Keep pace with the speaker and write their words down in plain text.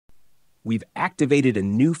We've activated a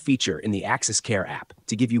new feature in the AxisCare app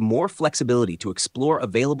to give you more flexibility to explore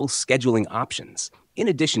available scheduling options, in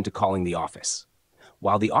addition to calling the office.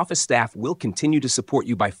 While the office staff will continue to support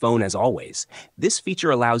you by phone as always, this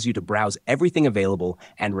feature allows you to browse everything available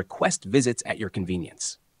and request visits at your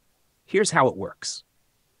convenience. Here's how it works.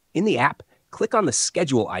 In the app, click on the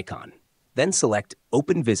Schedule icon, then select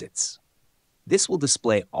Open Visits. This will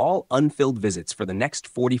display all unfilled visits for the next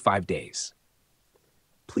 45 days.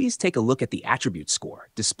 Please take a look at the attribute score,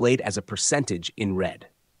 displayed as a percentage in red.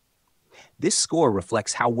 This score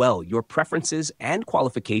reflects how well your preferences and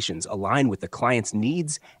qualifications align with the client's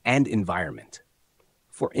needs and environment.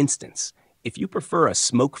 For instance, if you prefer a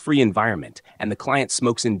smoke-free environment and the client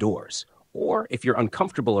smokes indoors, or if you're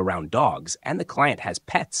uncomfortable around dogs and the client has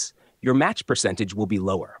pets, your match percentage will be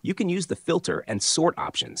lower. You can use the filter and sort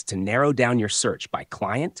options to narrow down your search by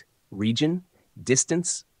client, region,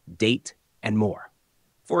 distance, date, and more.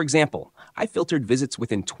 For example, I filtered visits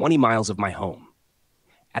within 20 miles of my home.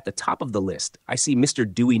 At the top of the list, I see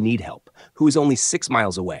Mr. Dewey Need Help, who is only 6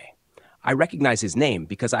 miles away. I recognize his name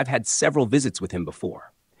because I've had several visits with him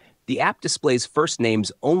before. The app displays first names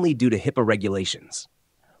only due to HIPAA regulations.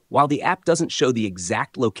 While the app doesn't show the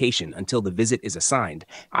exact location until the visit is assigned,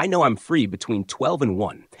 I know I'm free between 12 and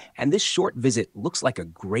 1, and this short visit looks like a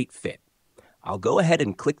great fit. I'll go ahead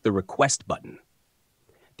and click the Request button.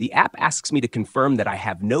 The app asks me to confirm that I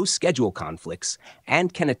have no schedule conflicts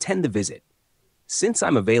and can attend the visit. Since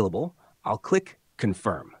I'm available, I'll click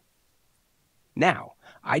Confirm. Now,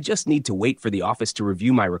 I just need to wait for the office to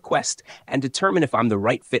review my request and determine if I'm the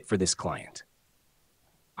right fit for this client.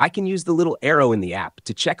 I can use the little arrow in the app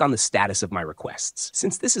to check on the status of my requests.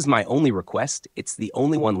 Since this is my only request, it's the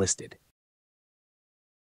only one listed.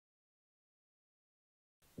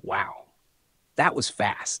 Wow, that was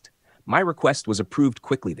fast. My request was approved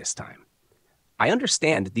quickly this time. I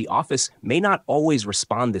understand the office may not always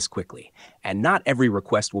respond this quickly, and not every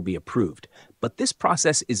request will be approved, but this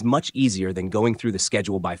process is much easier than going through the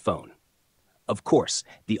schedule by phone. Of course,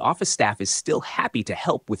 the office staff is still happy to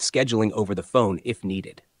help with scheduling over the phone if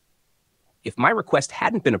needed. If my request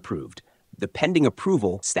hadn't been approved, the pending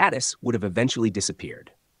approval status would have eventually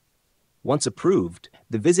disappeared. Once approved,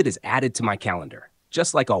 the visit is added to my calendar,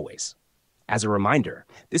 just like always. As a reminder,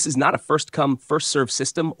 this is not a first-come, first-served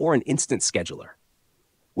system or an instant scheduler.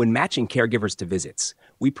 When matching caregivers to visits,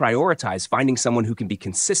 we prioritize finding someone who can be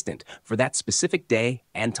consistent for that specific day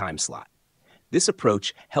and time slot. This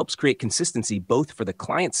approach helps create consistency both for the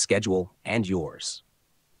client's schedule and yours.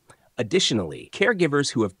 Additionally,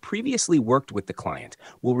 caregivers who have previously worked with the client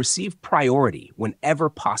will receive priority whenever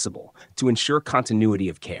possible to ensure continuity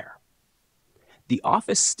of care. The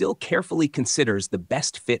office still carefully considers the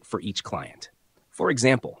best fit for each client. For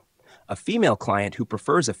example, a female client who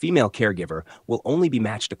prefers a female caregiver will only be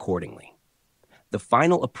matched accordingly. The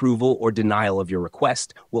final approval or denial of your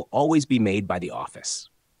request will always be made by the office.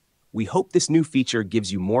 We hope this new feature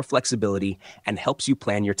gives you more flexibility and helps you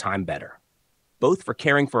plan your time better, both for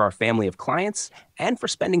caring for our family of clients and for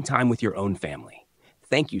spending time with your own family.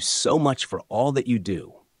 Thank you so much for all that you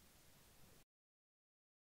do.